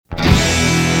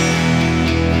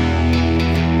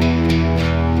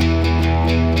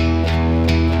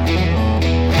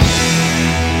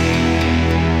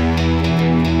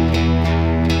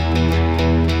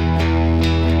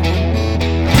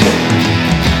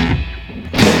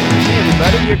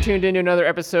You're tuned into another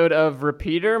episode of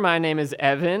Repeater. My name is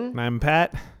Evan. And I'm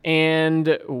Pat.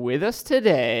 And with us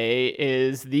today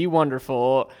is the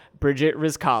wonderful Bridget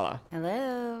Rizkala.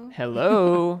 Hello.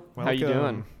 Hello. How you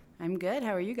doing? I'm good.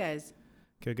 How are you guys?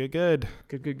 Good. Good.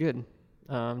 Triple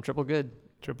good.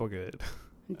 Triple good.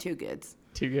 I'm two goods.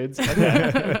 Two goods.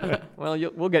 Okay. Well,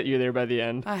 we'll get you there by the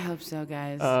end. I hope so,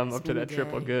 guys. Up to that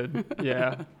triple good.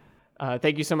 Yeah.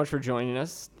 Thank you so much for joining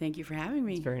us. Thank you for having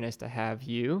me. It's very nice to have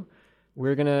you.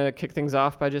 We're going to kick things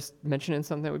off by just mentioning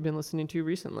something that we've been listening to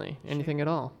recently. Anything at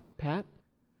all? Pat?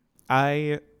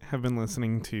 I have been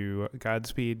listening to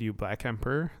Godspeed You Black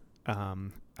Emperor.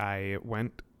 I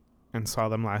went and saw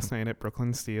them last night at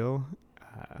Brooklyn Steel.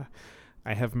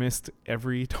 I have missed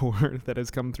every tour that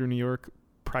has come through New York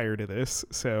prior to this.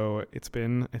 So it's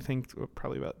been, I think,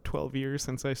 probably about 12 years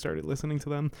since I started listening to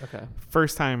them. Okay.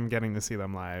 First time getting to see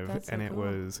them live. That's so and it cool.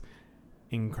 was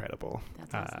incredible.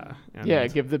 That's awesome. Yeah,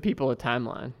 give the people a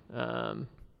timeline.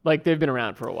 Like they've been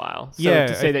around for a while. So Yeah,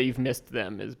 to say that you've missed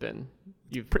them has been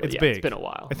it's big. It's been a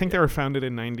while. I think they were founded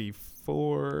in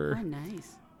 94. Oh,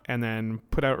 nice. And then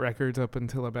put out records up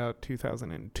until about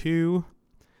 2002.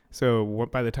 So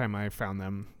by the time I found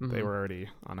them, they were already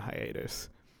on hiatus,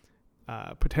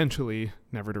 potentially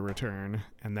never to return.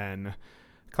 And then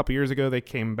a couple years ago, they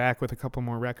came back with a couple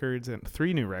more records and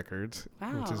 3 new records,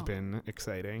 which has Wow. been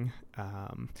exciting.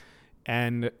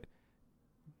 And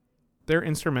they're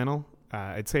instrumental.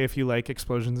 I'd say if you like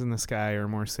Explosions in the Sky or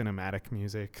more cinematic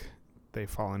music, they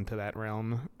fall into that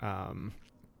realm. And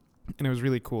it was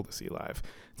really cool to see live.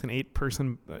 It's an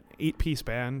 8-piece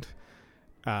band.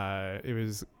 It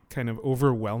was kind of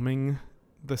overwhelming,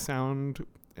 the sound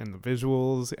and the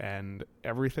visuals and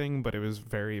everything, but it was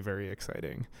very, very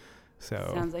exciting.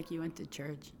 So Sounds like you went to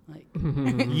church. Like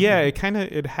yeah,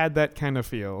 it had that kind of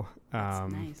feel.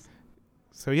 that's nice.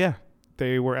 So yeah,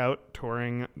 they were out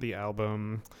touring the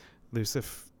album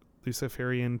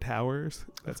Luciferian Towers.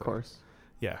 Of course.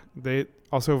 Yeah, they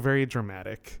also very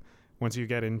dramatic. Once you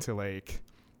get into like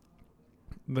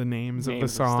the names of the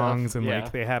songs and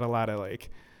like they had a lot of like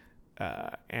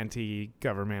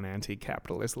anti-government,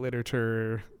 anti-capitalist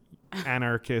literature,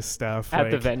 anarchist stuff At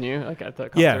like, the venue, like at the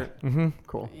concert. Yeah. Mm-hmm.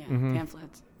 Cool. Yeah, Mhm.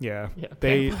 pamphlets. Yeah. Yeah.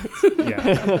 They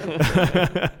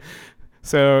yeah.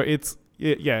 So it's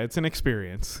an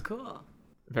experience. Cool.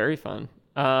 Very fun.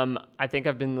 I think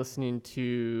I've been listening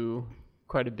to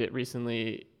quite a bit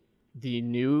recently the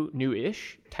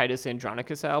new-ish Titus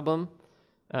Andronicus album.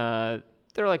 They're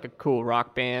like a cool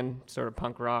rock band, sort of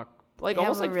punk rock. Like They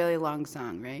almost have like a really long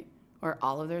song, right? Or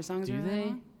all of their songs Do are really they?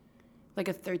 long? Like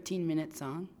a 13-minute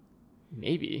song.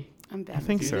 maybe. I'm bad I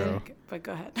think with so. music, but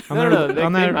go ahead. On No, their, no, they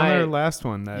on their might. last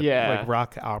one, that Yeah. like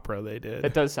rock opera they did.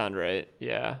 That does sound right.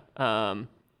 Yeah. And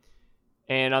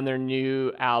on their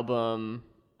new album,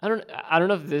 I don't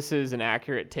know if this is an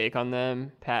accurate take on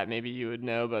them, Pat. Maybe you would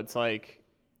know, but it's like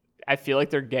I feel like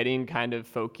they're getting kind of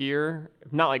folkier,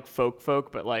 not like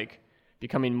folk, but like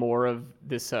becoming more of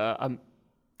this.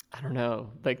 I don't know,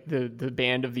 like the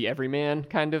band of the everyman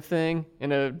kind of thing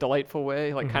in a delightful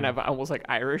way, like kind of almost like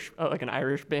Irish, like an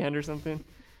Irish band or something.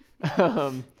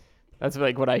 That's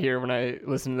like what I hear when I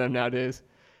listen to them nowadays.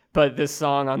 But this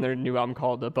song on their new album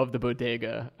called Above the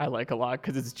Bodega, I like a lot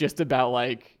because it's just about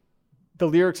like the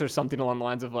lyrics are something along the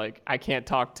lines of like, I can't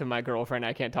talk to my girlfriend,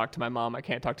 I can't talk to my mom, I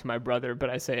can't talk to my brother, but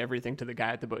I say everything to the guy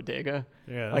at the bodega.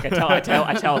 Yeah. Like I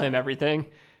tell him everything.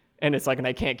 And it's like, and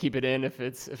I can't keep it in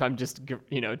if I'm just,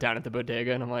 down at the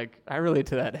bodega. And I'm like, I relate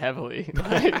to that heavily.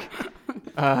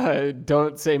 Like,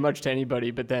 don't say much to anybody,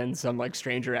 but then some like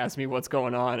stranger asks me what's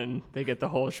going on and they get the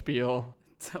whole spiel.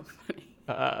 It's so funny.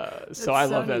 So I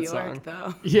love that New song. York,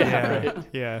 though. Yeah, right.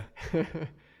 Yeah.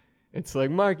 It's like,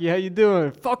 Marky, how you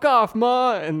doing? Fuck off,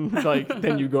 ma. And like,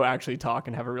 then you go actually talk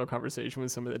and have a real conversation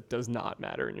with somebody that does not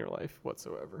matter in your life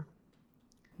whatsoever.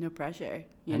 No pressure.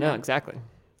 I know, exactly.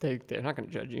 They're not going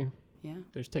to judge you. Yeah.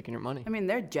 They're just taking your money. I mean,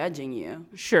 they're judging you.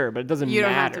 Sure, but it doesn't matter. You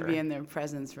don't have to be in their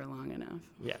presence for long enough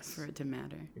Yes. for it to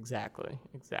matter. Exactly.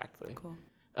 Cool.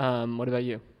 What about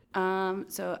you?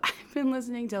 So I've been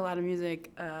listening to a lot of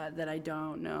music that I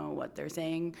don't know what they're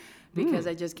saying because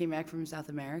I just came back from South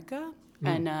America.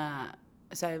 And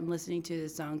so I'm listening to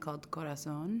this song called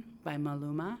Corazon by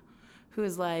Maluma, who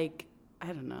is like, I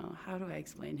don't know, how do I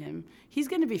explain him? He's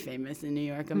going to be famous in New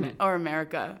York or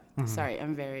America. Sorry,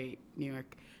 I'm very New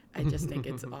York. I just think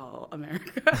it's all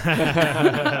America.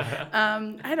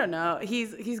 I don't know.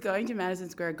 He's going to Madison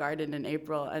Square Garden in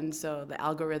April, and so the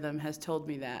algorithm has told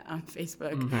me that on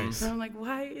Facebook. Nice. And I'm like,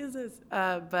 why is this?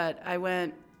 But I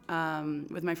went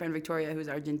with my friend Victoria, who's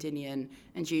Argentinian,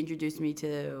 and she introduced me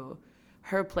to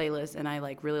her playlist, and I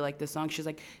like really like this song. She's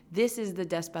like, this is the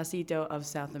Despacito of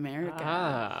South America.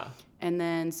 Ah, And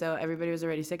then so everybody was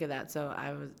already sick of that, so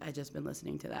I just been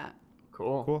listening to that.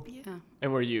 cool. Yeah.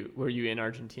 And were you in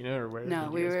Argentina or where? No,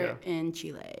 did we you guys were go? in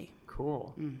Chile.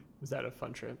 Cool. Was that a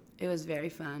fun trip? It was very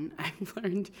fun. I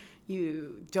learned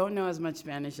you don't know as much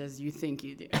Spanish as you think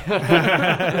you do.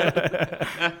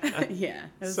 Yeah,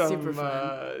 it was super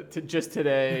fun. Just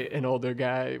today, an older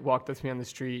guy walked up to me on the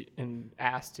street and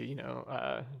asked, do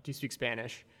you speak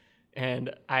Spanish?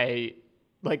 And I,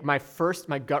 like, my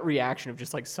gut reaction of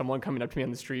just like someone coming up to me on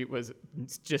the street was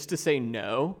just to say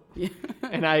no. Yeah.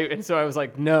 And so I was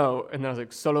like, no. And then I was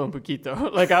like, solo un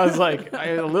poquito. Like, I was like,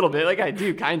 a little bit, like I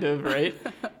do kind of, right?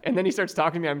 And then he starts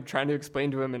talking to me. I'm trying to explain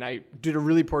to him, and I did a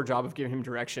really poor job of giving him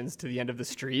directions to the end of the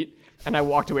street. And I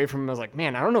walked away from him. I was like,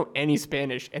 man, I don't know any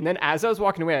Spanish. And then as I was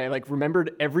walking away, I like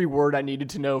remembered every word I needed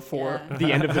to know for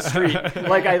the end of the street.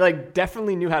 Like, I like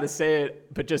definitely knew how to say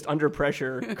it, but just under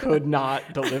pressure could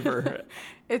not deliver.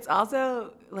 It's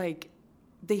also like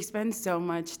they spend so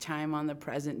much time on the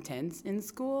present tense in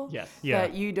school. Yes. Yeah.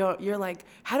 That you're like,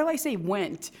 how do I say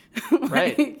went?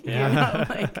 Right. You know,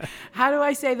 like, how do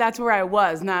I say that's where I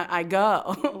was, not I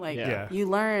go? Like, Yeah. you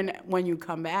learn when you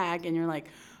come back and you're like,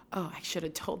 oh, I should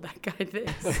have told that guy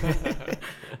this.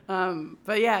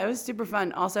 But yeah, it was super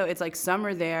fun. Also, it's like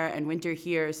summer there and winter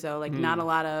here. So like not a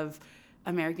lot of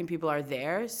American people are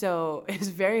there. So it's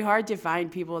very hard to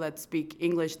find people that speak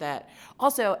English that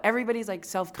also everybody's like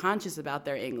self-conscious about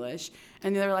their English.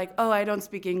 And they're like, oh, I don't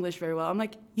speak English very well. I'm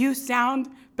like, you sound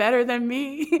better than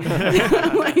me.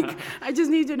 Like, I just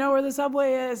need to know where the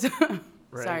subway is.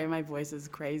 Right. Sorry, my voice is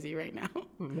crazy right now.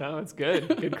 No, it's good.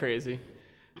 Good crazy.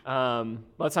 Well,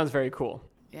 that sounds very cool.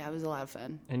 Yeah, it was a lot of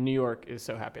fun. And New York is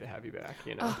so happy to have you back,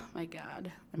 you know. Oh my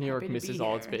God. I'm New York happy to misses be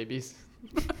all its here. babies.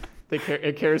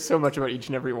 It cares so much about each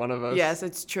and every one of us. Yes,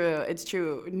 it's true. It's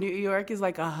true. New York is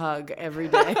like a hug every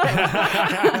day.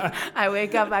 I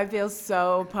wake up, I feel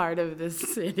so part of this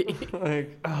city.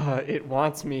 Like, it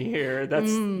wants me here.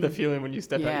 That's the feeling when you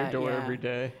step out your door every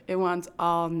day. It wants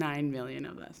all 9 million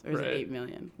of us. Or is Right. it 8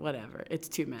 million? Whatever. It's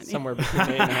too many. Somewhere between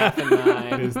 8.5 and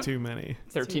 9. It is too many.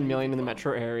 13 million in the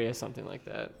metro area, something like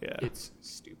that. Yeah. It's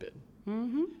stupid.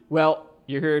 Well,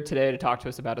 you're here today to talk to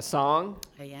us about a song.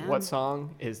 I am. What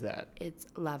song is that? It's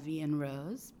La Vie en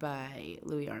Rose by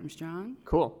Louis Armstrong.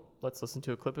 Cool. Let's listen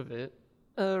to a clip of it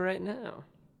right now.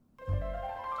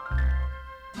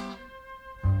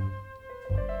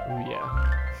 Oh, yeah.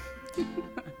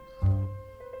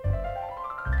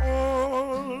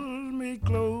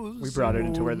 We brought it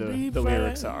into where the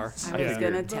lyrics are. I was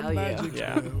going to tell you.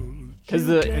 Yeah. Because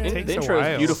the takes a intro is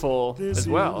while. beautiful as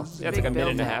well. Yeah, it's like a Big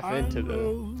minute and a half build-up. into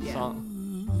the Yeah. song.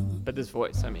 But this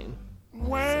voice, I mean,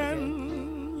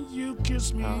 When you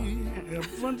kiss me,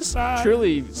 heaven side,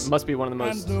 truly must be one of the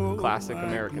most classic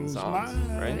American songs,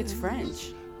 right? It's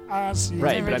French. I see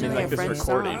Right, but I mean, originally like a this French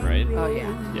recording, song. right? Oh,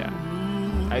 yeah.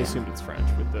 Yeah. I assumed it's French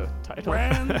with the title.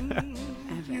 when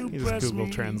you He just press Google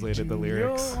me translated the to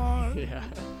lyrics. your heart, Yeah.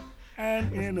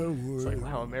 and in a It's like,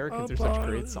 world, wow, Americans are such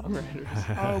great songwriters.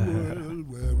 a world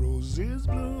where roses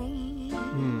bloom.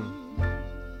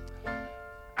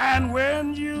 And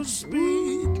when you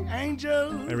speak,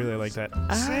 angels I really like that.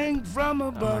 sing from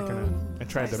I'm not above. gonna. I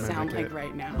tried to Sound mimic like it.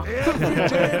 right now. Every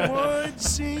day word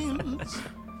seems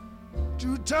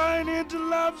to turn into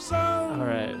love song. All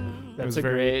right. was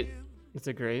It's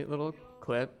a great little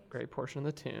clip, great portion of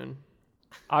the tune.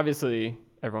 Obviously,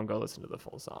 everyone go listen to the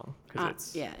full song because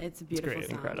it's Yeah, it's a beautiful great.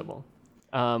 song. incredible.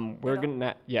 We're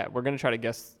gonna try to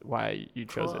guess why you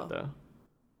chose Cool. it though.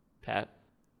 Pat.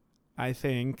 I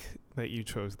think that you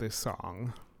chose this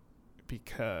song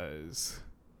because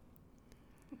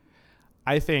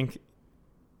I think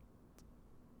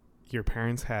your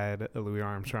parents had a Louis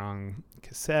Armstrong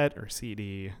cassette or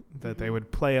CD that they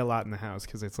would play a lot in the house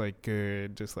because it's like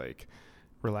good, just like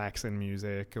relaxing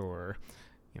music or,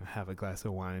 you know, have a glass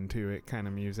of wine to it kind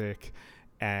of music.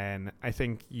 And I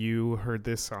think you heard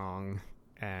this song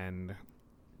and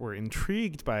were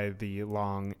intrigued by the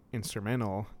long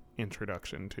instrumental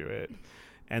introduction to it.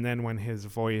 And then when his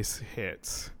voice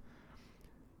hits,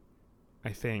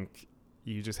 I think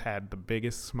you just had the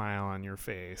biggest smile on your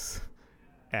face.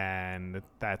 And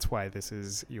that's why this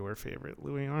is your favorite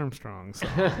Louis Armstrong song.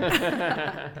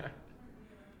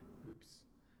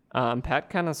 Pat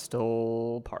kind of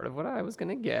stole part of what I was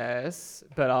gonna guess,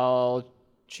 but I'll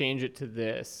change it to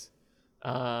this.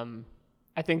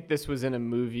 I think this was in a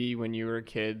movie when you were a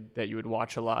kid that you would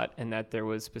watch a lot, and that there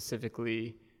was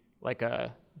specifically like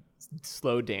a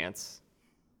slow dance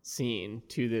scene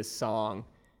to this song,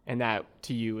 and that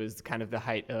to you was kind of the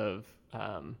height of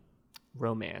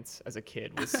romance as a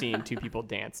kid was seeing two people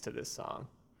dance to this song.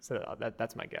 So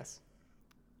that's my guess.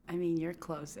 I mean, you're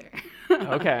closer.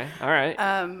 Okay, all right.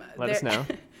 Let us know.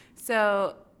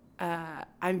 So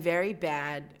I'm very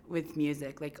bad with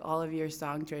music. Like all of your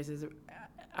song choices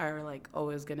are like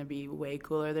always gonna be way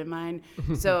cooler than mine.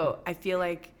 So I feel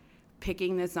like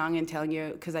picking this song and telling you,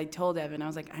 because I told Evan, I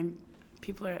was like, I'm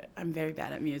very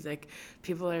bad at music.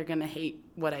 People are gonna hate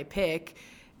what I pick.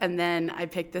 And then I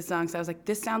picked this song, so I was like,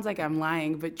 this sounds like I'm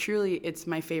lying, but truly it's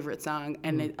my favorite song.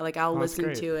 And I'll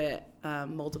listen to it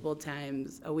multiple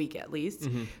times a week at least,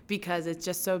 because it's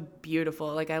just so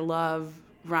beautiful. Like I love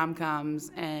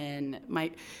rom-coms, and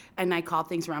I call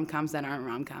things rom-coms that aren't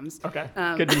rom-coms. Okay,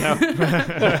 good to know.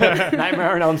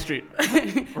 Nightmare on Elm Street,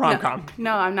 rom-com.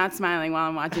 No, I'm not smiling while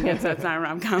I'm watching it, so it's not a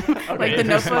rom-com. Okay, like The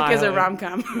Notebook is a smiling.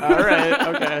 rom-com. All right,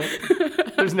 okay.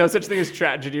 There's no such thing as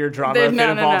tragedy or drama if it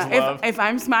involves love. If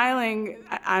I'm smiling,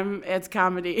 it's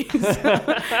comedy.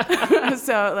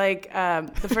 So like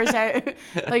the first time,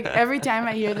 like every time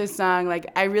I hear this song,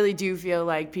 like I really do feel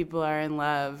like people are in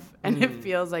love, and it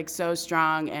feels like so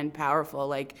strong and powerful.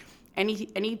 Like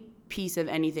any piece of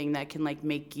anything that can like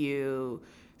make you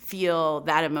feel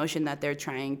that emotion that they're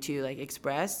trying to like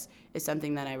express is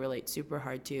something that I relate super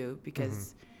hard to,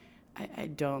 because I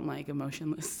don't like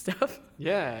emotionless stuff.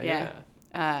 Yeah.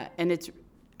 And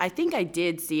I think I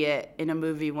did see it in a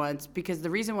movie once, because the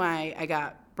reason why I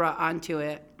got brought onto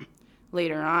it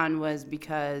later on was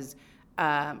because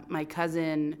my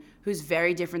cousin, who's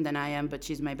very different than I am, but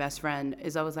she's my best friend,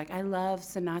 is always like, I love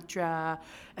Sinatra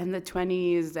and the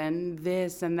 20s and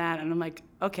this and that. And I'm like,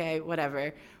 okay,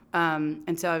 whatever.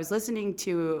 And so I was listening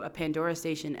to a Pandora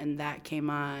station, and that came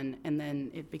on, and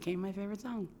then it became my favorite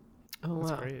song. Oh, wow.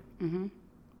 That's great.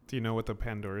 Do you know what the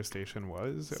Pandora station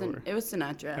was? It was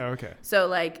Sinatra. Oh, okay. So,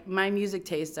 like, my music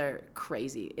tastes are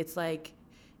crazy. It's like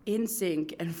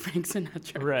NSYNC and Frank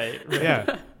Sinatra. Right.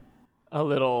 Yeah. A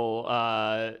little,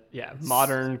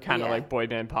 modern kind of like boy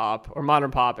band pop or modern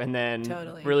pop, and then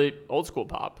really old school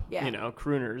pop. Yeah.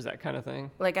 Crooners, that kind of thing.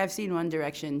 Like, I've seen One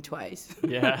Direction twice.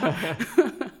 Yeah.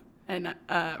 And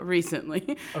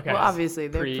recently. Okay. Well, obviously,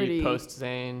 they're pretty... post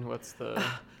Zayn, what's the...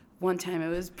 One time it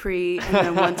was pre, and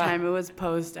then one time it was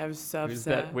post. I was so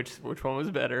upset. Which one was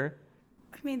better?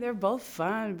 I mean, they're both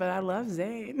fun, but I love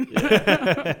Zayn.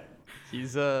 Yeah.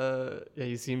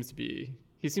 He seems to be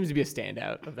a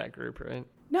standout of that group, right?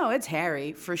 No, it's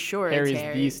Harry, for sure. Harry's it's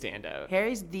Harry. the standout.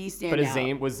 Harry's the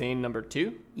standout. But was Zayn number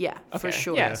 2? Yeah, for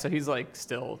sure. Yeah, so he's like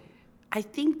still... I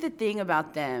think the thing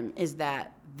about them is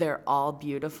that they're all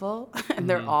beautiful and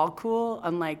they're all cool,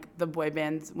 unlike the boy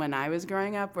bands when I was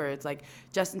growing up, where it's like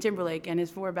Justin Timberlake and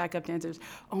his 4 backup dancers.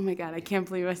 Oh my God, I can't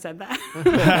believe I said that.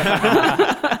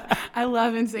 I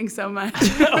love NSYNC so much.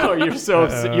 Oh,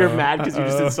 you're mad because you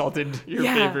just insulted your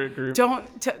favorite group.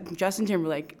 Justin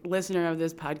Timberlake, listener of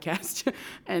this podcast,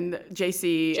 and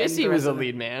JC. JC was a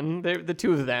lead man. The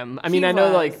two of them. I mean, I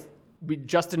know like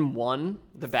Justin won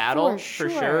the battle for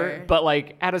sure, but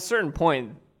like at a certain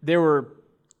point, there were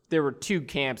 2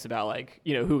 camps about like,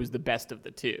 who was the best of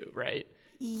the 2, right?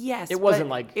 Yes. It wasn't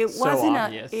like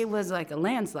obvious. It was like a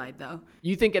landslide, though.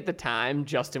 You think at the time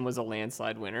Justin was a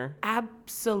landslide winner?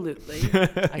 Absolutely.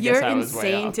 You're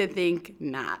insane to think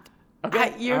not.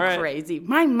 Okay. You're crazy.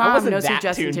 My mom knows who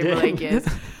Justin Timberlake is.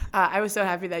 I was so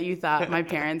happy that you thought my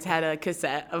parents had a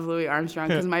cassette of Louis Armstrong,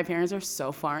 because my parents are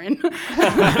so foreign.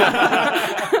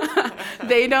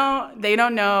 They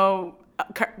don't know.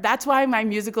 That's why my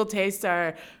musical tastes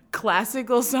are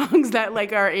classical songs that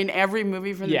like are in every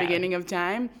movie from the beginning of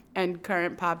time, and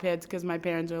current pop hits, because my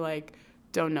parents are like,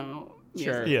 don't know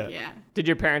music. Sure. Yeah. Did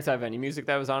your parents have any music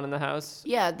that was on in the house?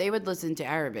 Yeah, they would listen to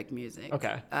Arabic music.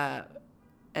 Okay.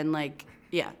 And like,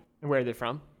 yeah. Where are they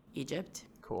from? Egypt.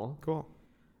 Cool.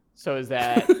 So is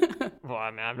that... Well,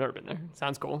 I mean, I've never been there.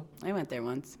 Sounds cool. I went there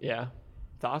once. Yeah.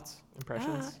 Thoughts?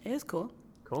 Impressions? It was cool.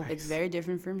 Cool. It's very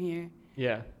different from here.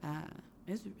 Yeah.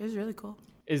 It was really cool.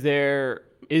 Is there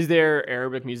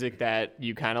Arabic music that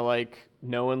you kind of like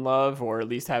know and love, or at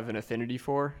least have an affinity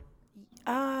for?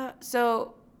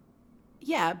 So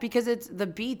yeah, because the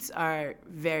beats are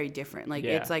very different. Like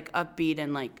it's like upbeat,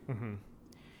 and like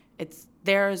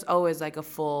there's always like a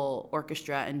full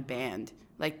orchestra and band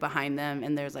like behind them,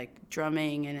 and there's like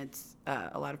drumming, and it's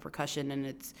a lot of percussion, and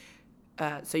it's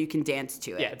so you can dance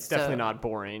to it. Yeah, it's definitely not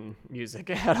boring music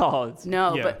at all.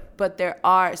 But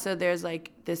there's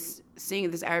like this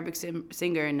Arabic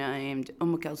singer named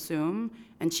Kulthum,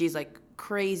 and she's like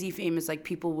crazy famous. Like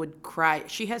people would cry.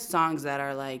 She has songs that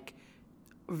are like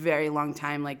very long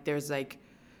time. Like there's like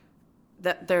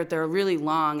that they're really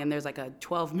long, and there's like a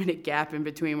 12-minute gap in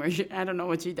between where I don't know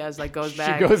what she does, like goes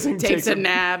back, goes and takes a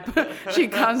nap, she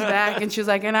comes back, and she's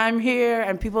like, and I'm here,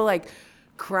 and people like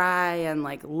cry and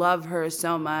like love her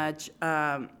so much.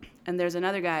 And there's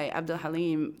another guy, Abdul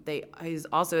Halim. He's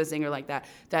also a singer like that.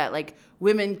 That like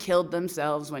women killed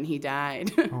themselves when he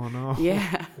died. Oh no.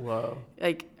 Yeah. Whoa.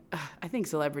 Like, I think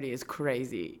celebrity is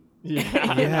crazy.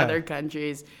 Yeah. In other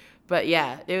countries, but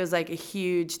yeah, it was like a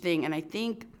huge thing. And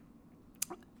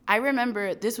I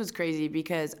remember this was crazy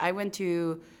because I went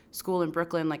to school in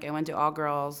Brooklyn. Like, I went to all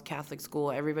girls Catholic school.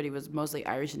 Everybody was mostly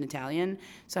Irish and Italian,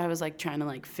 so I was like trying to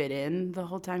like fit in the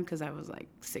whole time because I was like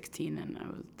 16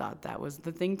 and thought that was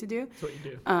the thing to do. That's what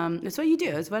you do. It's what you do.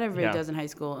 It's what everybody Yeah. does in high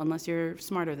school, unless you're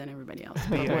smarter than everybody else.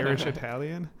 The Irish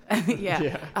Italian.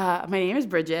 Yeah. My name is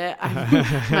Bridget.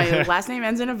 My last name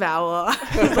ends in a vowel.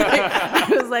 I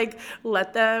was like,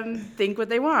 let them think what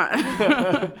they want.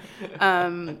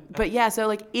 But yeah, so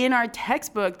like in our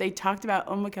textbook, they talked about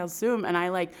Kalsum, and I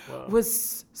like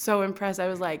was so impressed. I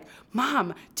was like,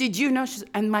 Mom, did you know?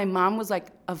 And my mom was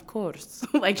like, of course.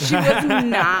 Like, she was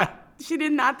not. She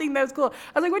did not think that was cool.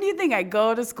 I was like, what do you think? I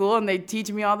go to school and they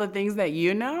teach me all the things that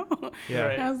you know? Yeah.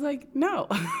 Right. And I was like, no.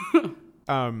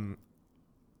 On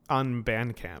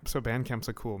Bandcamp. So Bandcamp's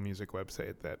a cool music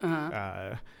website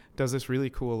that does this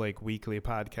really cool like weekly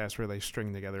podcast where they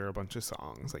string together a bunch of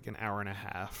songs, like an hour and a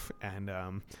half, and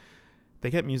they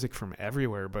get music from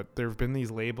everywhere. But there have been these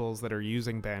labels that are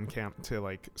using Bandcamp to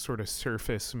like sort of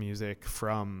surface music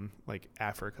from like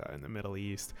Africa and the Middle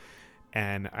East.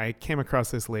 And I came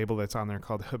across this label that's on there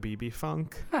called Habibi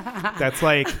Funk. That's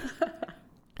like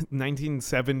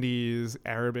 1970s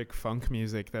Arabic funk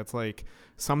music. That's like,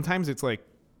 sometimes it's like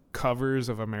covers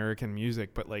of American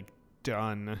music, but like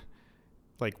done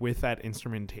like with that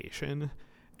instrumentation.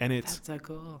 And it's That's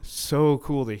so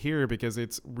cool to hear because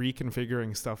it's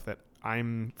reconfiguring stuff that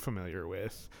I'm familiar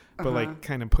with, but like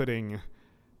kind of putting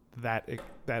that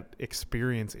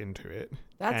experience into it.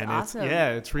 That's and awesome.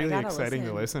 It's really gotta exciting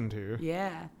to listen to.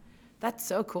 Yeah, that's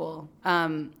so cool.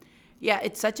 Yeah,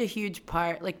 it's such a huge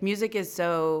part. Like, music is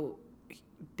so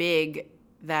big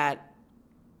that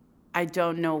I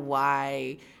don't know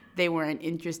why they weren't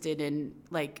interested in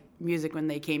like music when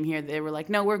they came here. They were like,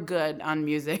 no, we're good on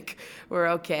music. We're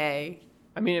okay.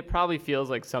 I mean, it probably feels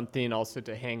like something also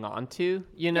to hang on to,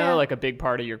 you know, like a big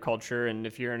part of your culture. And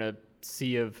if you're in a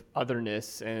sea of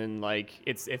otherness and like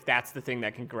if that's the thing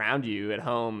that can ground you at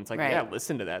home, it's like, Right. yeah,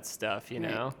 listen to that stuff, you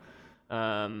know.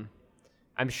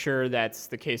 I'm sure that's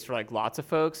the case for like lots of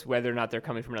folks, whether or not they're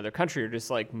coming from another country or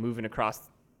just like moving across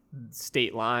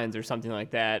state lines or something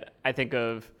like that. I think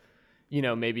of, you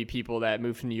know, maybe people that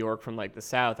move to New York from like the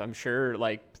South. I'm sure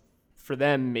like for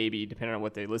them, maybe depending on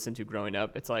what they listened to growing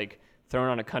up, it's like throwing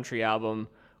on a country album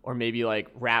or maybe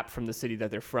like rap from the city that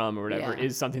they're from or whatever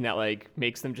is something that like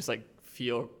makes them just like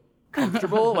feel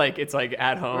comfortable. Like it's like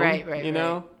at home, Right, you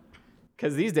know?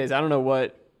 Because these days, I don't know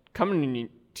what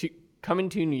coming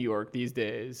to New York these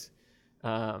days,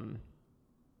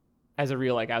 as a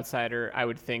real like outsider, I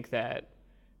would think that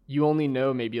you only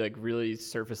know maybe like really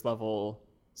surface level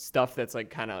stuff that's like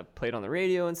kind of played on the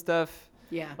radio and stuff.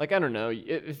 Yeah. Like, I don't know.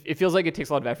 It feels like it takes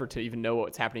a lot of effort to even know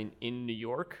what's happening in New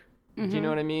York. Do you know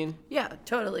what I mean? Yeah,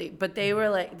 totally. But they were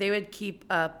like, they would keep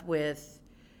up with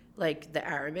like the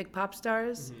Arabic pop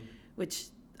stars, which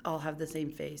all have the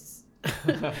same face.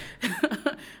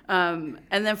 And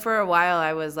then for a while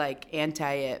I was like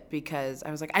anti it because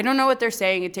I was like, I don't know what they're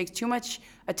saying. It takes too much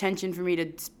attention for me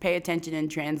to pay attention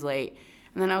and translate.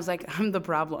 And then I was like, I'm the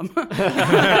problem. But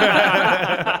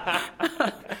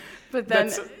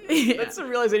then that's a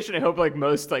realization I hope like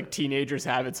most like teenagers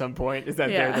have at some point, is that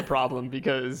they're the problem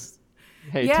because,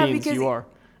 hey, teens, because you are.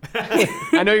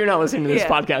 I know you're not listening to this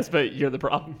podcast, but you're the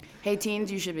problem. Hey, teens,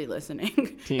 you should be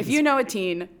listening. Teens. If you know a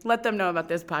teen, let them know about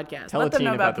this podcast. Tell let a them teen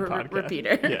know about the podcast.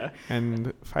 Repeater. Yeah.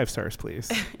 And 5 stars,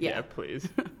 please. Yeah, please.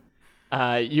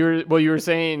 You were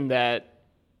saying that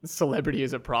celebrity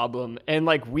is a problem, and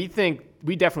like we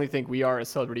definitely think we are a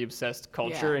celebrity obsessed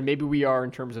culture, and maybe we are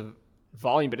in terms of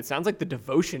volume, but it sounds like the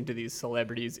devotion to these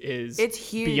celebrities is It's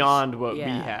huge. beyond what we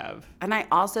have. And I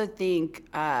also think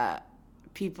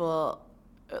people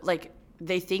like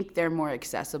they think they're more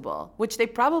accessible, which they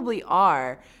probably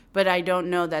are, but I don't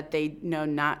know that they know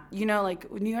not, you know,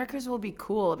 like New Yorkers will be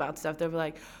cool about stuff. They'll be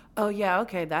like, oh yeah,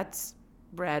 okay, that's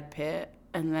Brad Pitt.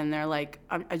 And then they're like,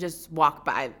 I just walk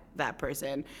by that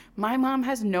person. My mom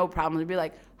has no problem to be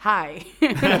like, hi,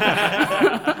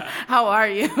 how are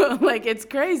you? Like, it's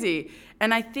crazy.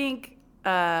 And I think,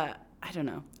 I don't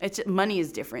know, money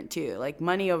is different too. Like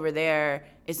money over there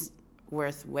is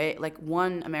worth like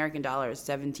 $1 American dollar is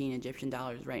 17 Egyptian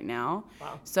dollars right now.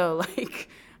 Wow. So like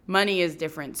money is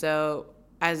different. So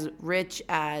as rich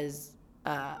as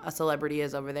a celebrity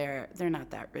is over there, they're not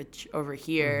that rich over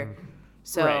here.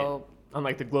 So Right. On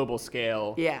like the global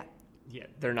scale. yeah. Yeah,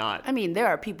 they're not. I mean, there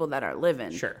are people that are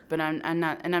living. Sure. But I'm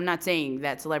not saying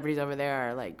that celebrities over there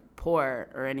are like poor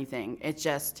or anything. it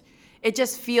just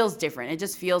feels different. It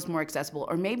just feels more accessible.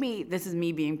 Or maybe this is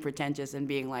me being pretentious and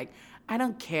being like, I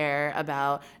don't care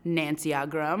about Nancy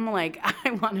Agram. Like,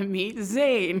 I want to meet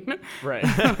Zayn. Right.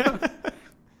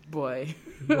 Boy.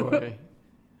 Boy.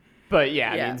 But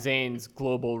yeah, I Yeah. mean, Zayn's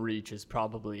global reach is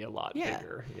probably a lot Yeah.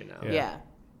 bigger, you know? Yeah.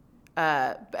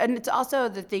 And it's also,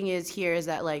 the thing is here is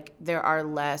that like there are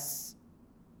less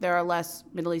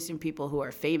Middle Eastern people who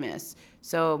are famous.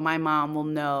 So my mom will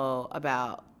know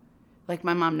about, like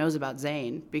my mom knows about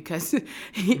Zayn because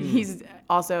he's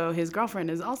also, his girlfriend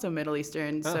is also Middle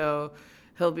Eastern. So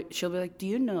she'll be like, do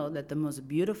you know that the most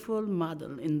beautiful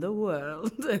model in the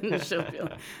world? And she'll be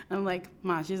like, I'm like,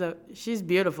 Ma, she's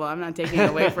beautiful. I'm not taking it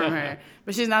away from her,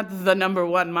 but she's not the number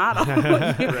one model.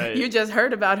 Right. You just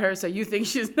heard about her, so you think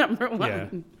she's number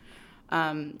one.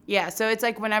 Yeah. So it's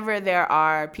like whenever there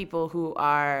are people who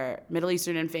are Middle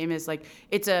Eastern and famous, like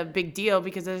it's a big deal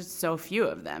because there's so few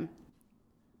of them.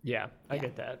 Yeah, I Yeah.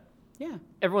 get that. Yeah.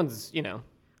 Everyone's, you know,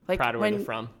 Like proud of where they're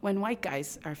from. when white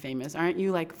guys are famous, aren't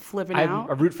you like flipping I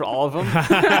out? root for all of them.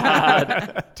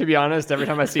 To be honest, every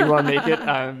time I see one make it,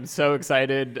 I'm so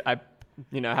excited. I,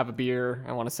 have a beer.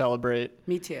 I want to celebrate.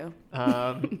 Me too.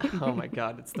 Oh my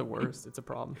God, it's the worst. It's a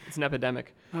problem. It's an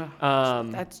epidemic.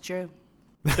 That's true.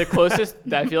 The closest,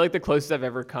 I feel like the closest I've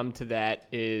ever come to that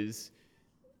is,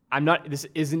 this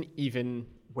isn't even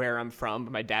where I'm from,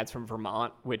 but my dad's from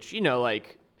Vermont, which,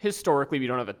 like historically we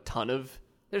don't have a ton of,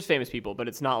 there's famous people, but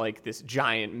it's not like this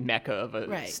giant mecca of a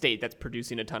Right. state that's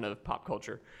producing a ton of pop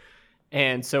culture.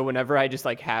 And so whenever I just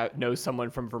like know someone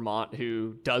from Vermont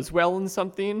who does well in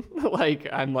something, like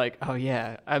I'm like, oh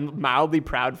yeah, I'm mildly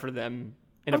proud for them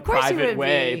in Of a course you private would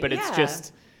way, be, but it's yeah.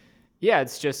 just,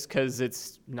 it's just because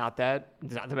there's not that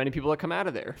many people that come out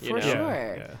of there, you For know?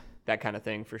 sure. Yeah. That kind of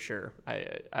thing for sure.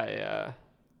 I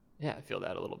feel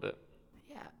that a little bit.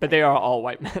 Yeah. But they are all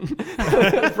white men.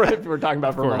 If we're talking about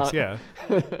Of course, Vermont. yeah.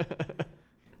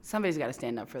 Somebody's got to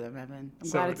stand up for them, Evan. I'm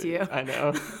glad it's you. I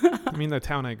know. I mean, the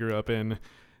town I grew up in,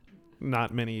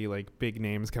 not many like big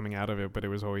names coming out of it, but it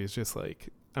was always just like,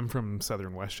 I'm from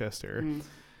Southern Westchester.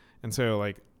 And so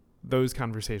like those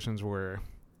conversations were,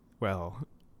 well,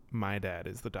 my dad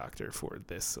is the doctor for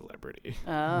this celebrity.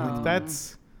 Oh. Like,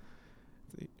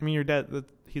 I mean, your dad,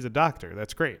 he's a doctor.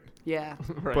 That's great. Yeah.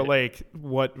 Right. But like,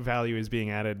 what value is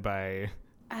being added by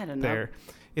I don't know. there?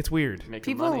 It's weird. Making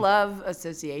People money. love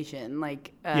association.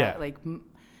 Like, Yeah.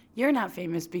 you're not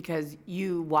famous because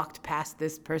you walked past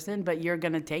this person, but you're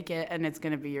going to take it and it's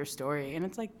going to be your story. And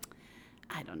it's like,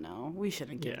 I don't know. We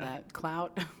shouldn't give Yeah. that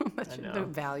clout. That should know. the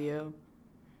value.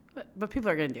 But people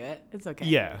are going to do it. It's okay.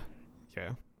 Yeah.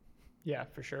 Yeah. Yeah,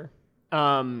 for sure.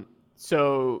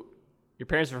 So your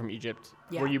parents are from Egypt.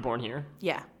 Yeah. Were you born here?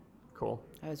 Yeah. Cool.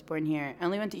 I was born here. I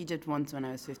only went to Egypt once when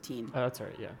I was 15. Oh, that's all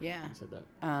right. Yeah. Yeah. You said that.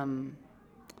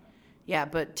 Yeah,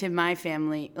 but to my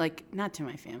family, like, not to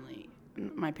my family,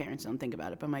 my parents don't think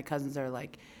about it, but my cousins are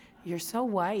like, you're so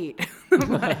white.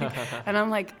 And I'm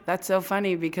like, that's so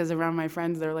funny because around my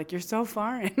friends, they're like, you're so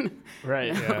foreign.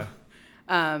 Right. Yeah.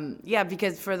 Yeah,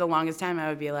 because for the longest time, I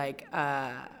would be like,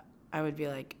 "Ugh,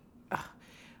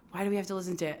 why do we have to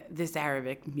listen to this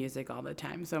Arabic music all the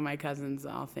time? So my cousins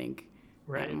all think,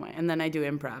 Right. I'm white. And then I do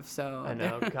improv, so I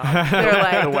know. God. they're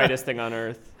like, The whitest thing on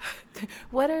earth.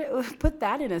 put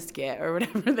that in a skit or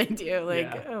whatever they do. Like,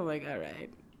 Yeah. I'm like, all right.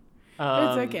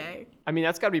 Um, It's okay. I mean,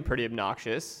 that's got to be pretty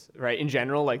obnoxious, right? In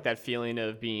general, like that feeling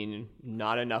of being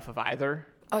not enough of either.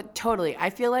 Oh, totally. I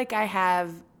feel like I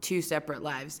have two separate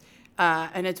lives.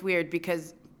 And it's weird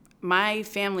because my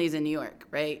family's in New York,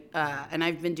 right? And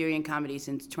I've been doing comedy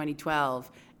since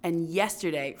 2012. And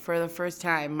yesterday, for the first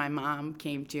time, my mom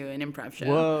came to an improv show.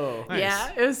 Whoa. Nice.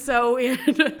 Yeah, it was so weird.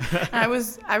 I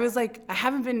was like, I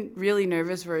haven't been really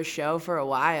nervous for a show for a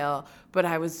while, but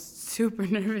I was super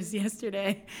nervous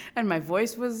yesterday, and my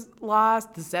voice was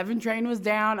lost. The 7 train was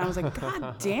down. I was like,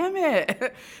 God damn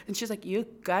it! And she's like, you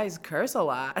guys curse a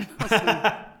lot. I was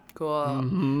like, cool.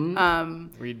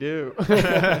 Mm-hmm. We do.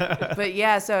 But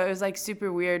yeah, so it was like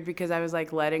super weird because I was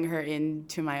like letting her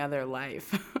into my other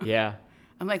life. Yeah.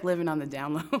 I'm like living on the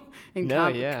down low in No,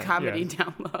 yeah. comedy Yeah.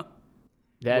 down low.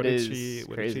 That what is did she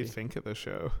crazy. think of the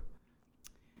show?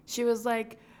 She was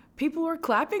like, people were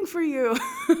clapping for you.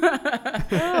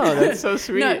 Oh, that's so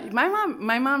sweet. No,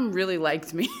 my mom really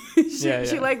liked me.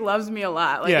 She like loves me a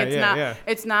lot. Like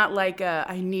it's not like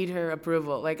I need her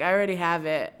approval. Like I already have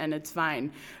it and it's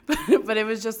fine. But it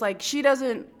was just like she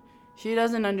doesn't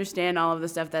understand all of the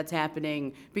stuff that's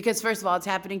happening because first of all, it's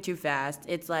happening too fast.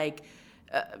 It's like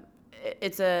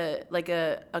it's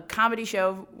a comedy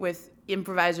show with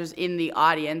improvisers in the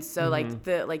audience. So like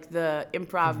the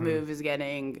improv move is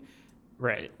getting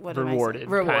rewarded.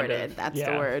 Rewarded. Kind of. That's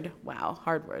the word. Wow,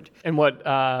 hard word. And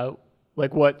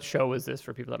what show was this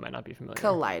for people that might not be familiar?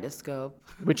 Kaleidoscope.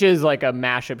 Which is like a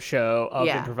mashup show of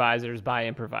improvisers by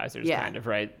improvisers, kind of,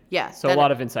 right? Yeah. So a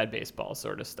lot of inside baseball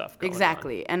sort of stuff going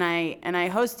exactly. on. And I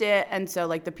host it, and so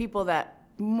like the people that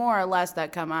more or less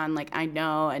that come on, like I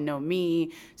know and know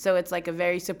me, so it's like a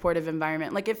very supportive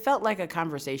environment. Like it felt like a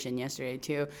conversation yesterday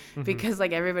too, because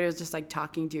like everybody was just like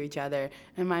talking to each other,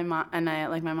 and my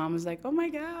mom was like, "Oh my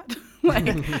god, like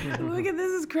look at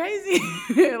this is crazy,"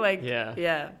 like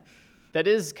yeah. That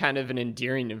is kind of an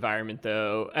endearing environment,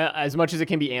 though, as much as it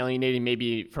can be alienating,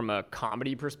 maybe from a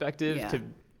comedy perspective to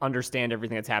understand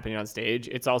everything that's happening on stage.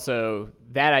 It's also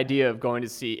that idea of going to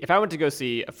see. If I went to go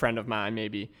see a friend of mine,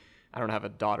 maybe. I don't have a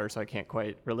daughter, so I can't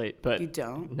quite relate. But you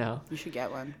don't? No. You should get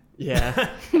one. Yeah.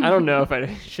 I don't know if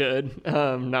I should.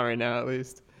 Not right now, at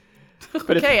least.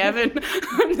 But okay, Evan.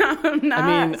 I'm not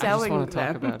I just want to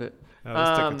talk about it.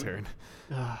 Let's take a turn.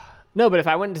 No, but if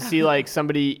I went to see like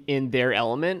somebody in their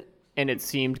element and it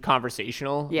seemed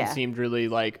conversational, it seemed really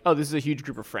like, oh, this is a huge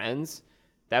group of friends,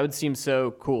 that would seem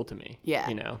so cool to me. Yeah.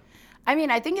 You know? I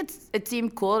mean, I think it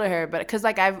seemed cool to her, but because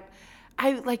like I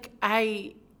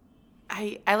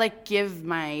give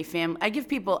my family, I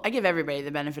give everybody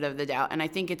the benefit of the doubt. And I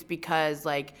think it's because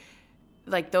like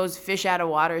those fish out of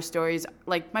water stories,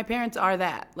 like my parents are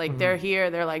that, like they're here,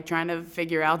 they're like trying to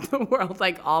figure out the world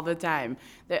like all the time.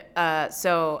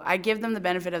 So I give them the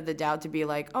benefit of the doubt to be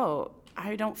like, oh,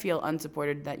 I don't feel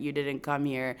unsupported that you didn't come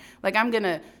here. Like I'm going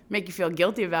to make you feel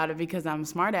guilty about it because I'm a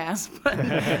smart ass, but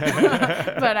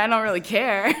I don't really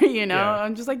care, you know? Yeah.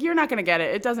 I'm just like, you're not going to get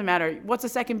it. It doesn't matter. What's the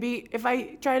second beat? If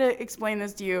I try to explain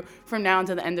this to you from now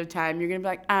until the end of time, you're going to be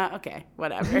like, okay,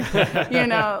 whatever. You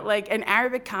know, like an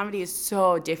Arabic comedy is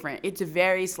so different. It's a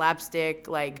very slapstick,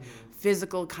 like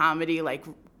physical comedy, like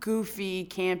goofy,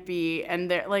 campy,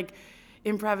 and they're like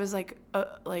improv is like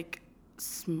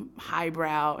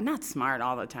highbrow, not smart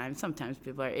all the time. Sometimes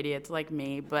people are idiots like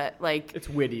me, but like it's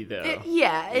witty though.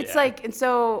 It's like, and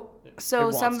so it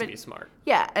wants somebody to be smart.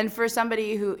 Yeah, and for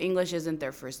somebody who English isn't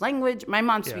their first language, my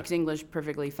mom speaks English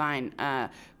perfectly fine,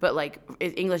 but like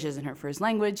English isn't her first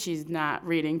language. She's not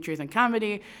reading Truth and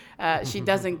Comedy. She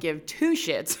doesn't give two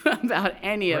shits about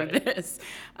any of this.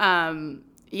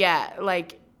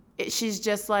 She's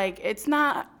just like it's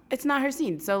not her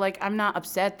scene. So, like, I'm not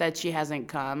upset that she hasn't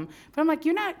come. But I'm like,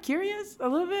 you're not curious a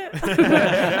little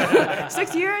bit?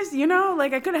 6 years, you know?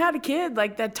 Like, I could have had a kid,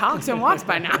 like, that talks and walks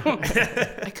by now.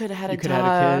 I could have had a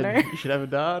daughter. You should have a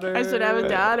daughter. I should have a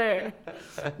daughter.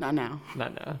 Not now.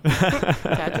 Not now.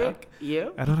 Patrick,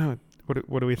 you? I don't know.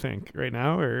 What do we think? Right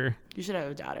now or? You should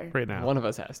have a daughter. Right now. One of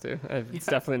us has to. It's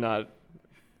definitely not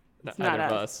either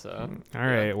of us. So. All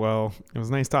right. Well, it was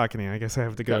nice talking to you. I guess I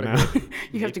have to go now.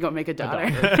 You have to go make a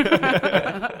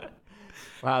daughter.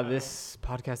 Wow, this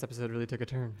podcast episode really took a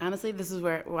turn. Honestly, this is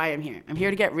why I'm here. I'm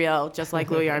here to get real, just like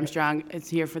Louis Armstrong. It's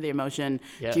here for the emotion.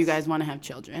 Yes. Do you guys want to have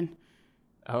children?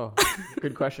 Oh,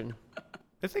 good question.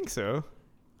 I think so.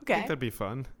 Okay. I think that'd be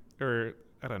fun. Or,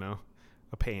 I don't know,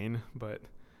 a pain, but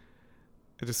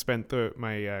I just spent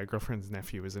my girlfriend's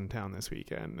nephew was in town this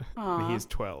weekend. And he's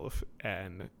 12,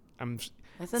 and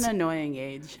that's an annoying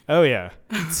age. Oh yeah,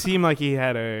 it seemed like he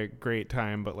had a great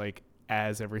time, but like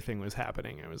as everything was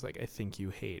happening, I was like, I think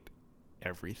you hate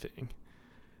everything.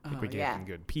 Like we gave him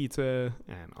good pizza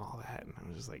and all that, and I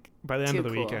was just like, by the end of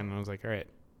the weekend, I was like, all right,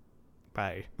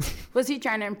 bye. Was he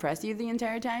trying to impress you the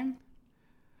entire time?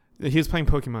 He was playing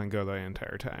Pokemon Go the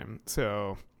entire time,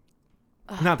 so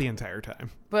not the entire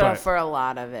time, but for a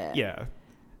lot of it. Yeah,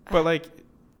 but like.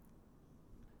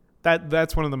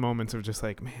 That's one of the moments of just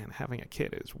like, man, having a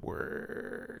kid is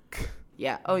work.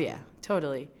 Yeah. Oh, yeah.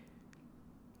 Totally.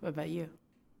 What about you?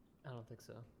 I don't think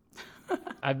so.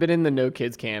 I've been in the no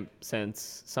kids camp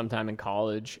since sometime in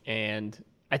college, and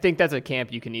I think that's a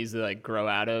camp you can easily like grow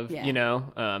out of, you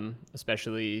know,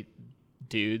 especially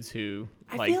dudes who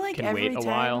I feel like can wait a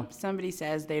while. Somebody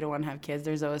says they don't want to have kids,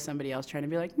 there's always somebody else trying to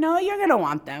be like, no, you're going to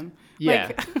want them.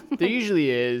 Yeah, there usually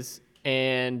is.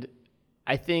 And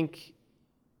I think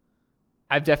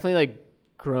I've definitely like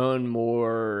grown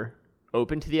more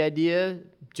open to the idea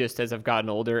just as I've gotten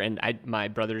older. And my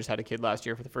brother just had a kid last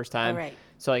year for the first time. Oh, right.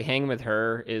 So like hanging with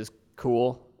her is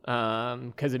cool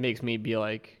because it makes me be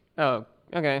like, oh,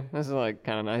 okay, this is like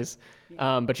kind of nice.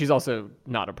 But she's also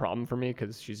not a problem for me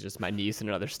because she's just my niece in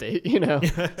another state, you know?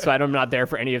 So I'm not there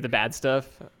for any of the bad stuff,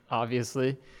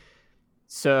 obviously.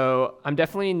 So I'm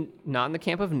definitely not in the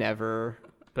camp of never,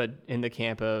 but in the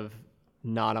camp of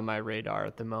not on my radar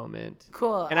at the moment.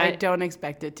 Cool. And I don't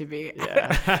expect it to be.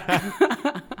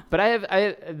 Yeah. But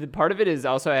the part of it is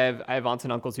also I have aunts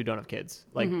and uncles who don't have kids,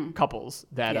 like couples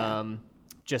that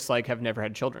just like have never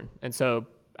had children. And so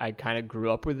I kind of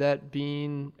grew up with that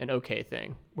being an okay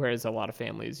thing. Whereas a lot of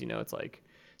families, you know, it's like,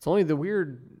 it's only the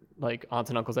weird like aunts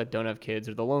and uncles that don't have kids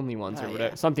or the lonely ones or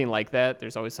whatever, something like that.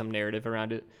 There's always some narrative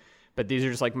around it. But these are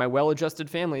just like my well-adjusted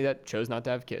family that chose not to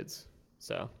have kids.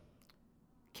 So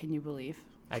Can you believe?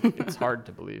 it's hard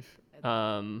to believe.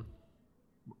 And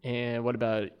what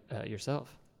about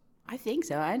yourself? I think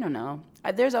so. I don't know.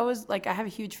 There's always, like, I have a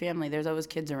huge family. There's always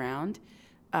kids around.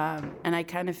 And I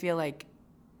kind of feel like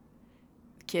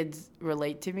kids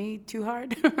relate to me too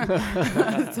hard.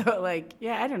 So, like,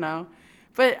 yeah, I don't know.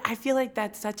 But I feel like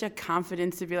that's such a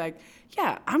confidence to be like,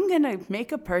 yeah, I'm going to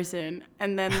make a person.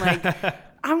 And then, like,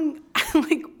 I'm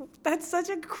like, that's such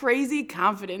a crazy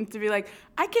confidence to be like,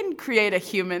 I can create a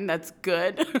human that's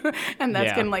good and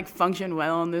that's going to, like, function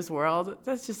well in this world.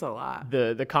 That's just a lot.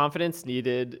 The confidence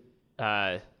needed,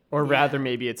 or rather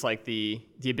maybe it's like the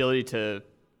ability to,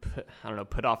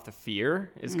 put off the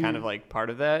fear is kind of like part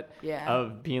of that. Yeah.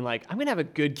 Of being like, I'm going to have a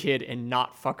good kid and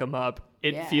not fuck them up.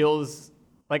 It feels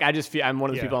like I'm one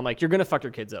of those people. I'm like, you're going to fuck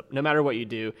your kids up no matter what you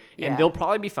do. And they'll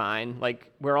probably be fine.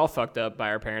 Like, we're all fucked up by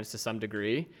our parents to some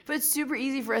degree. But it's super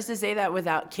easy for us to say that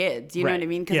without kids. You know what I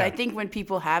mean? Because I think when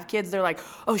people have kids, they're like,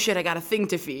 oh shit, I got a thing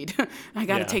to feed. I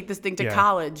got to take this thing to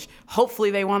college. Hopefully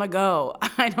they want to go.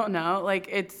 I don't know. Like,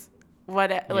 it's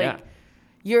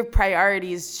your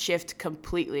priorities shift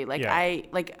completely. Like I'm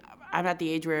at the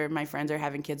age where my friends are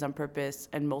having kids on purpose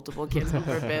and multiple kids on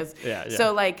purpose.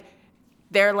 So like,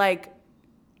 they're like,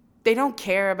 they don't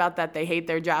care about that they hate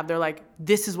their job. They're like,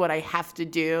 this is what I have to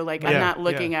do. Like, I'm not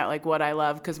looking at like what I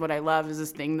love, because what I love is this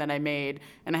thing that I made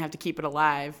and I have to keep it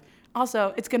alive.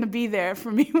 Also, it's going to be there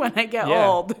for me when I get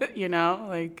old, you know?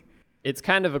 Like, it's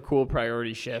kind of a cool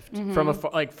priority shift from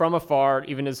afar,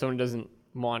 even as someone who doesn't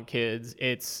want kids.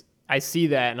 I see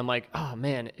that and I'm like, oh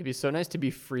man, it'd be so nice to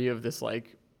be free of this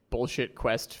like bullshit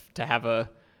quest to have a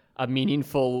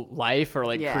meaningful life or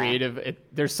like creative.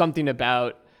 There's something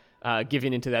about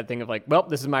giving into that thing of like, well,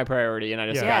 this is my priority and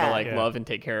I just gotta love and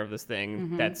take care of this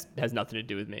thing that's has nothing to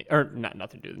do with me, or not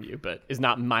nothing to do with you, but is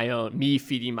not me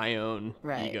feeding my own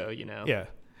ego, you know? Yeah.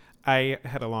 I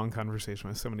had a long conversation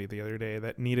with somebody the other day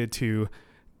that needed to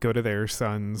go to their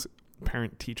son's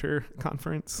parent-teacher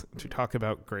conference to talk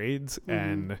about grades,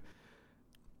 and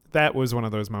that was one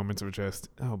of those moments of just,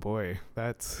 oh boy,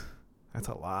 that's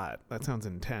a lot. That sounds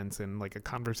intense, and like a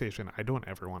conversation I don't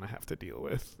ever want to have to deal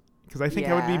with, because I think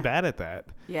I would be bad at that.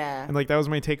 Yeah. And like that was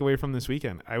my takeaway from this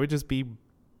weekend. I would just be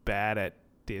bad at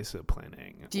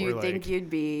disciplining. Do you think you'd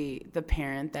be the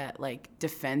parent that like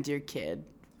defends your kid,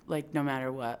 like no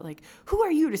matter what? Like, who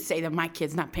are you to say that my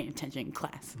kid's not paying attention in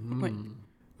class? Like,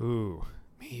 ooh,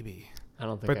 maybe. I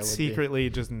don't think but I would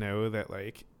secretly just know that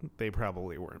like they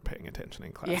probably weren't paying attention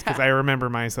in class, because I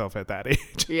remember myself at that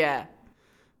age. Yeah,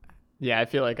 I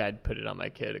feel like I'd put it on my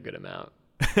kid a good amount.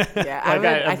 Yeah, like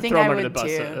I think I would bus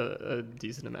too. A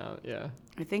decent amount, yeah.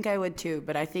 I think I would too,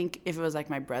 but I think if it was like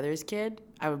my brother's kid,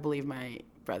 I would believe my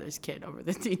brother's kid over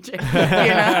the teacher. You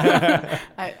know?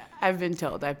 I've been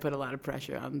told I put a lot of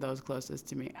pressure on those closest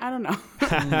to me. I don't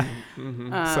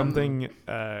know. Something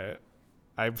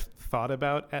I've thought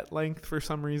about at length for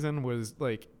some reason was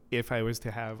like, if I was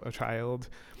to have a child,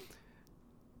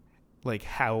 like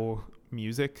how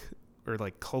music or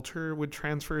like culture would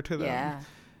transfer to them. Yeah.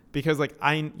 Because like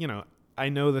I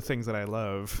know the things that I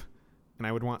love and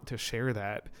I would want to share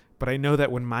that, but I know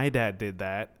that when my dad did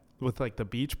that with like the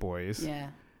Beach Boys,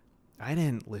 I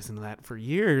didn't listen to that for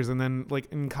years. And then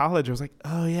like in college, I was like,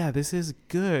 oh yeah, this is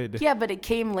good. Yeah, but it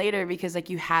came later because like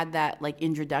you had that like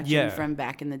introduction from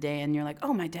back in the day, and you're like,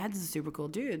 oh, my dad's a super cool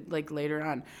dude. Like later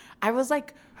on, I was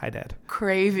like, hi, Dad,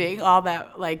 craving all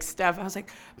that like stuff. I was like,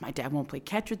 my dad won't play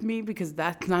catch with me because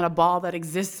that's not a ball that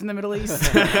exists in the Middle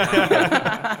East.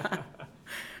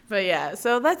 But yeah,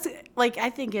 so that's like, I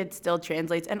think it still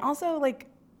translates. And also like,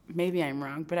 maybe I'm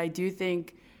wrong, but I do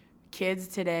think kids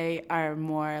today are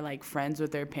more like friends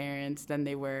with their parents than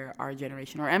they were our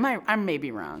generation. Or I'm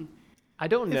maybe wrong. I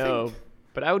don't know,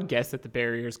 but I would guess that the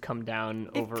barriers come down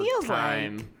over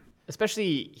time. Like.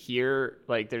 Especially here,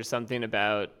 like there's something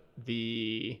about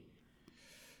the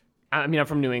I mean, I'm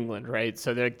from New England, right?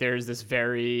 So there's this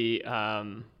very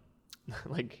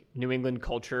like New England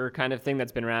culture kind of thing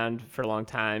that's been around for a long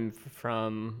time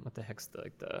from what the heck's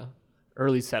the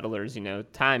early settlers,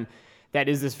 time. That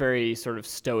is this very sort of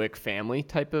stoic family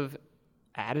type of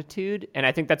attitude, and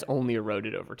I think that's only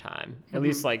eroded over time, at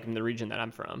least like in the region that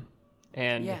I'm from.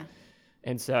 And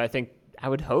so I think I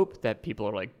would hope that people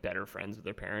are like better friends with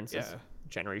their parents as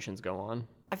generations go on.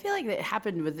 I feel like that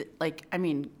happened with, like, I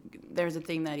mean, there's a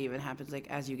thing that even happens, like,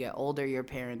 as you get older, your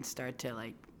parents start to,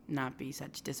 like, not be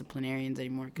such disciplinarians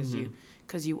anymore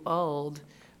because you old.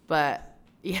 But,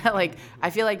 yeah, like,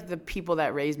 I feel like the people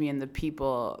that raised me and the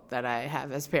people that I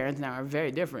have as parents now are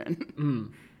very different.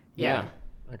 Yeah,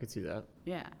 I could see that.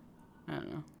 Yeah, I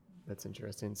don't know. That's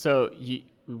interesting. So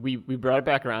we brought it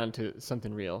back around to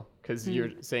something real, because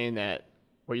you're saying that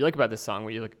what you like about this song,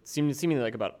 what you seemingly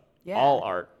like about all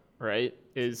art, right,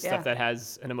 is stuff that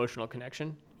has an emotional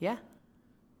connection. Yeah.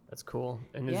 That's cool.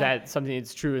 And is that something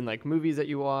that's true in like movies that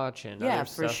you watch and other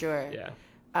for stuff? sure. Yeah.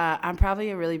 I'm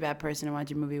probably a really bad person to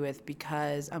watch a movie with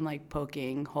because I'm like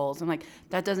poking holes. I'm like,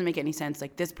 that doesn't make any sense.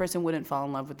 Like, this person wouldn't fall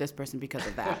in love with this person because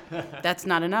of that. That's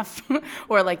not enough.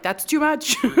 Or like, that's too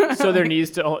much. So there needs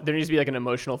to be like an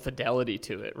emotional fidelity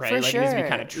to it, right? For like sure. It needs to be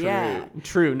kind of true,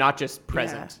 true, not just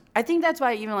present. Yeah. I think that's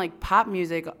why even like pop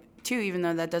music too, even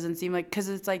though that doesn't seem like, because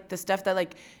it's like the stuff that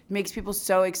like makes people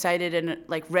so excited and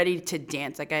like ready to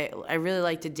dance. Like I really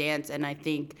like to dance, and I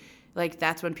think like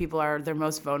that's when people are their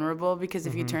most vulnerable, because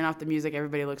if you turn off the music,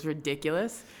 everybody looks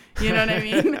ridiculous. You know what I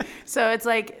mean? So it's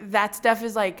like that stuff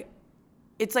is like,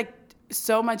 it's like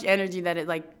so much energy that it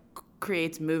like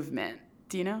creates movement.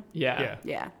 Do you know?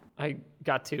 Yeah. I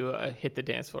got to hit the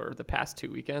dance floor the past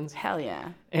 2 weekends. Hell yeah.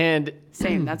 And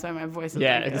same. That's why my voice is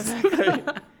like this.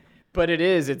 Exactly. But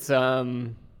it's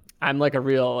I'm like a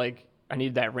real, like, I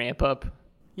need that ramp up.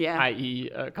 Yeah. I.e.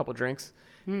 a couple drinks.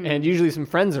 And usually some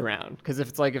friends around, because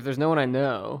if there's no one I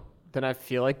know, then I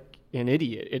feel like an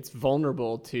idiot. It's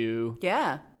vulnerable to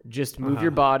just move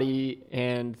your body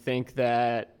and think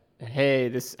that,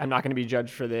 hey, I'm not going to be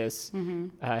judged for this.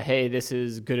 Hey, this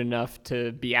is good enough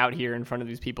to be out here in front of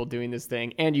these people doing this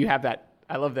thing. And you have that.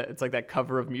 I love that it's like that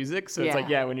cover of music. So it's like,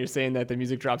 when you're saying that the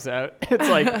music drops out, it's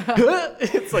like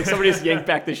it's like somebody just yanked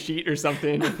back the sheet or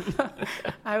something.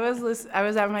 I was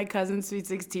at my cousin's Sweet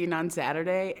 16 on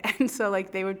Saturday, and so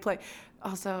like they would play.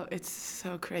 Also, it's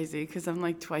so crazy because I'm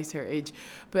like twice her age,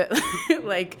 but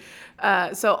like,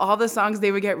 so all the songs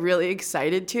they would get really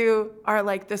excited to are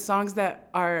like the songs that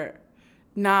are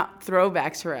not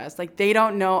throwbacks for us. Like, they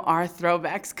don't know our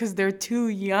throwbacks because they're too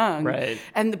young. Right.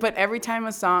 But every time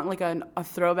a song, like a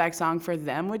throwback song for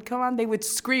them would come on, they would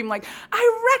scream like,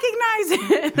 I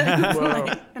recognize it.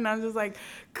 And I'm just like,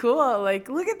 cool. Like,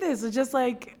 look at this. It's just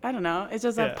like, I don't know. It's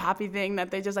just a poppy thing that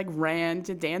they just like ran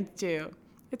to dance to.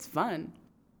 It's fun.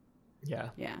 Yeah.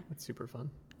 Yeah. It's super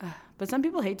fun. But some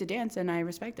people hate to dance, and I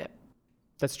respect it.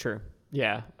 That's true.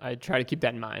 Yeah. I try to keep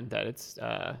that in mind, that it's,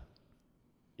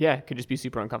 it could just be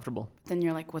super uncomfortable. Then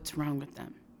you're like, what's wrong with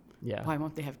them? Yeah. Why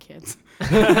won't they have kids?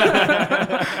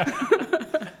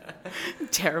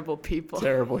 Terrible people.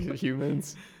 Terrible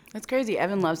humans. That's crazy.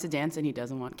 Evan loves to dance, and he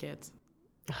doesn't want kids.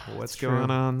 What's going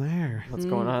on there? What's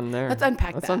going on there? Let's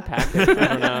unpack Let's that. unpack it. I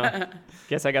don't know.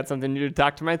 Guess I got something new to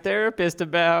talk to my therapist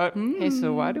about. Hey,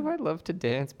 so why do I love to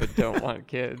dance but don't want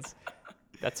kids?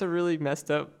 That's a really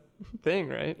messed up thing,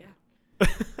 right? Yeah.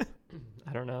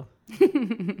 I don't know.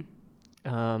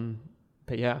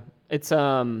 But yeah, it's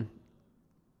also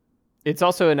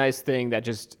a nice thing that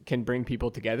just can bring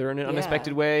people together in an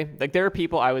unexpected way. Like, there are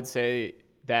people I would say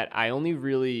that I only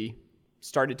really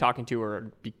started talking to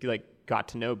or got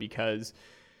to know because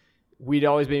we'd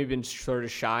always maybe been sort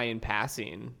of shy in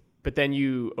passing, but then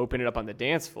you open it up on the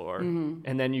dance floor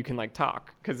and then you can like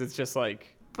talk, because it's just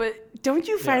like. But don't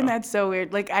you find that so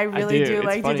weird? Like, I really do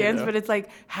like to dance, though. but it's like,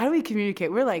 how do we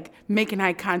communicate? We're like making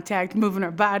eye contact, moving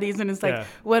our bodies, and it's like,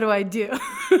 what do I do?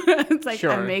 It's like,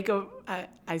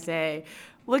 I say,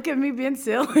 look at me being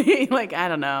silly. Like, I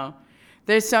don't know.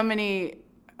 There's so many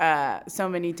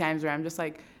times where I'm just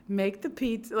like, make the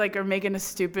pizza, like, or making a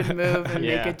stupid move and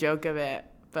make a joke of it.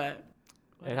 But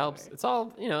it helps. It's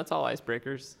all, it's all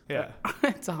icebreakers. Yeah.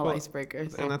 It's all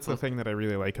icebreakers. And that's the thing that I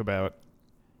really like about,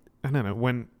 I don't know,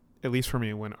 when, at least for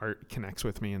me, when art connects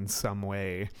with me in some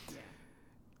way,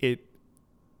 I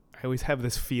always have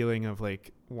this feeling of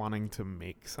like wanting to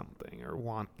make something,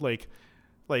 or I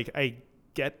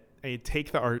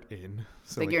take the art in.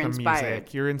 So like you're the inspired.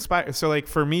 Music, you're inspired. So like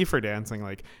for me, for dancing,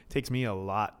 like it takes me a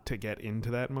lot to get into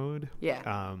that mode.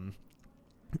 Yeah.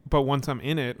 But once I'm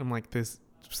in it, I'm like, this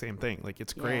same thing. Like,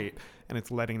 it's great. And it's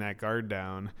letting that guard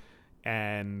down.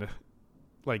 And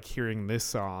like hearing this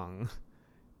song,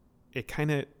 it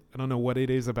kind of, I don't know what it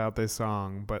is about this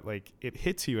song, but like it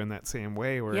hits you in that same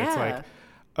way where it's like,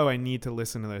 oh, I need to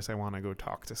listen to this. I want to go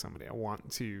talk to somebody. I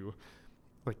want to,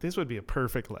 like, this would be a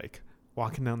perfect, like,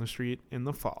 walking down the street in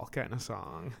the fall kind of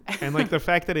song. And like the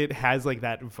fact that it has like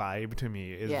that vibe to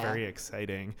me is very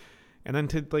exciting. And then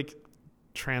to like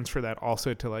transfer that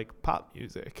also to like pop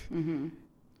music.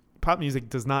 Pop music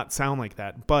does not sound like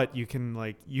that, but you can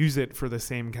like use it for the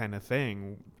same kind of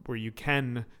thing where you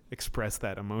can express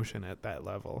that emotion at that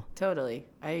level. Totally.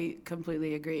 I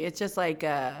completely agree. It's just like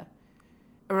a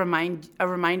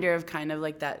reminder of kind of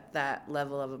like that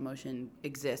level of emotion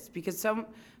exists, because so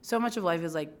much of life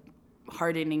is like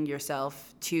hardening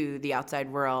yourself to the outside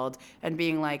world and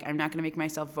being like, I'm not going to make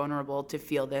myself vulnerable to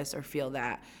feel this or feel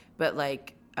that. But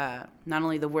like not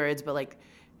only the words, but like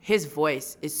his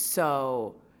voice is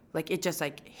so like, it just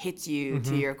like hits you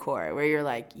to your core where you're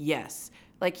like, yes.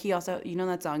 Like he also, you know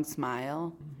that song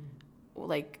Smile?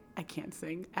 Like I can't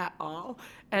sing at all.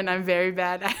 And I'm very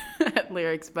bad at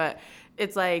lyrics, but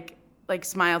it's like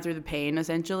smile through the pain,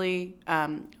 essentially.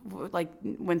 Like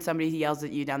when somebody yells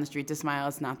at you down the street to smile,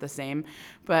 it's not the same.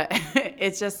 But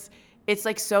it's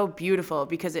like so beautiful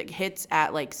because it hits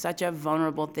at like such a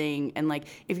vulnerable thing. And like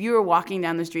if you were walking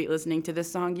down the street listening to this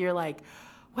song, you're like,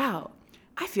 wow,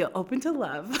 I feel open to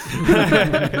love.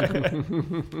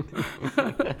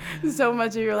 So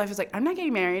much of your life is like, I'm not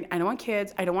getting married. I don't want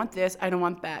kids. I don't want this. I don't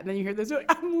want that. And then you hear this, you're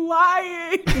like, I'm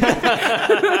lying.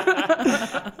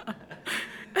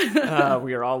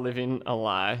 We are all living a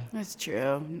lie. That's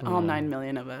true. All 9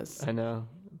 million of us. I know.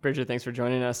 Bridget, thanks for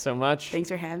joining us so much. Thanks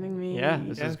for having me. Yeah,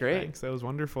 this was great. Thanks. That was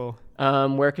wonderful.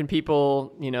 Where can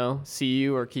people, see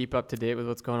you or keep up to date with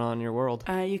what's going on in your world?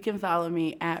 You can follow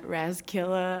me at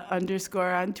Razkilla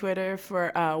 _ on Twitter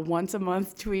for once a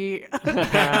month tweet.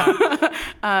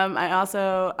 I'm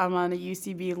on a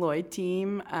UCB Lloyd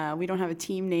team. We don't have a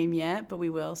team name yet, but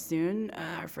we will soon.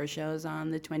 Our first show is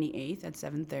on the 28th at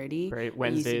 7:30. Great.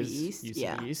 Wednesdays, UCB East.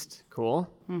 UCB East. Cool.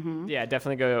 Mm-hmm. Yeah,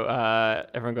 definitely go.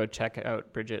 Everyone go check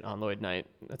out Bridget on Lloyd Night.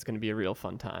 That's going to be a real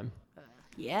fun time.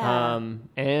 Yeah.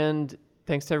 And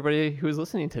thanks to everybody who was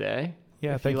listening today.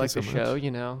 Yeah, if thank you like you the so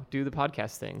show, do the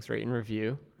podcast things, rate and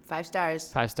review. 5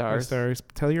 stars. 5 stars. 5 stars.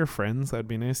 Tell your friends. That'd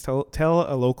be nice. Tell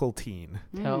a local teen.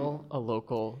 Tell a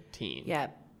local teen. Yeah.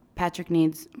 Patrick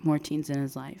needs more teens in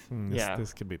his life.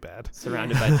 This could be bad.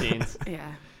 Surrounded by teens.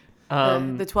 Yeah.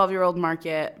 The 12-year-old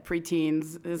market,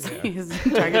 preteens, is his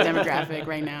target demographic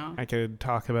right now. I could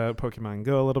talk about Pokemon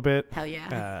Go a little bit. Hell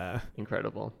yeah.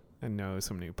 Incredible. I know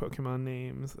some new Pokemon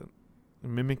names.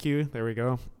 Mimikyu. There we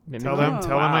go. Mimikyu? Tell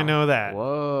them I know that.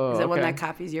 Whoa. Is it one that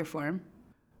copies your form?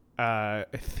 I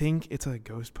think it's a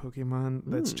ghost Pokemon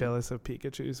that's jealous of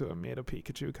Pikachu, so it made a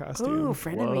Pikachu costume. Ooh,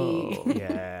 frenemy.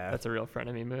 Yeah. That's a real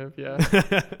frenemy move, yeah.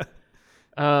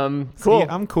 Cool. See,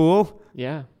 I'm cool.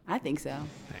 Yeah. I think so.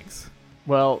 Thanks.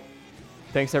 Well,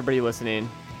 thanks everybody listening.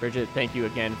 Bridget, thank you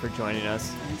again for joining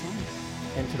us.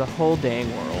 And to the whole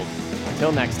dang world.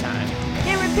 Until next time.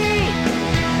 Hey, repeat!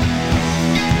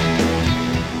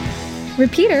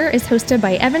 Repeater is hosted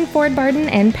by Evan Ford Barden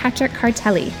and Patrick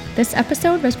Cartelli. This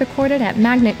episode was recorded at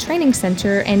Magnet Training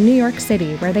Center in New York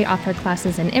City, where they offer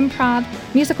classes in improv,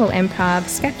 musical improv,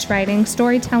 sketch writing,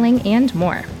 storytelling, and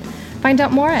more. Find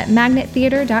out more at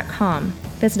magnettheater.com.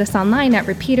 Visit us online at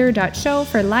repeater.show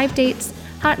for live dates,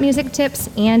 hot music tips,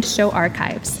 and show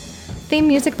archives. Theme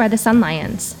music by the Sun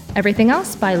Lions. Everything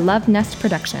else by Love Nest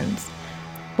Productions.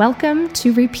 Welcome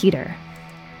to Repeater.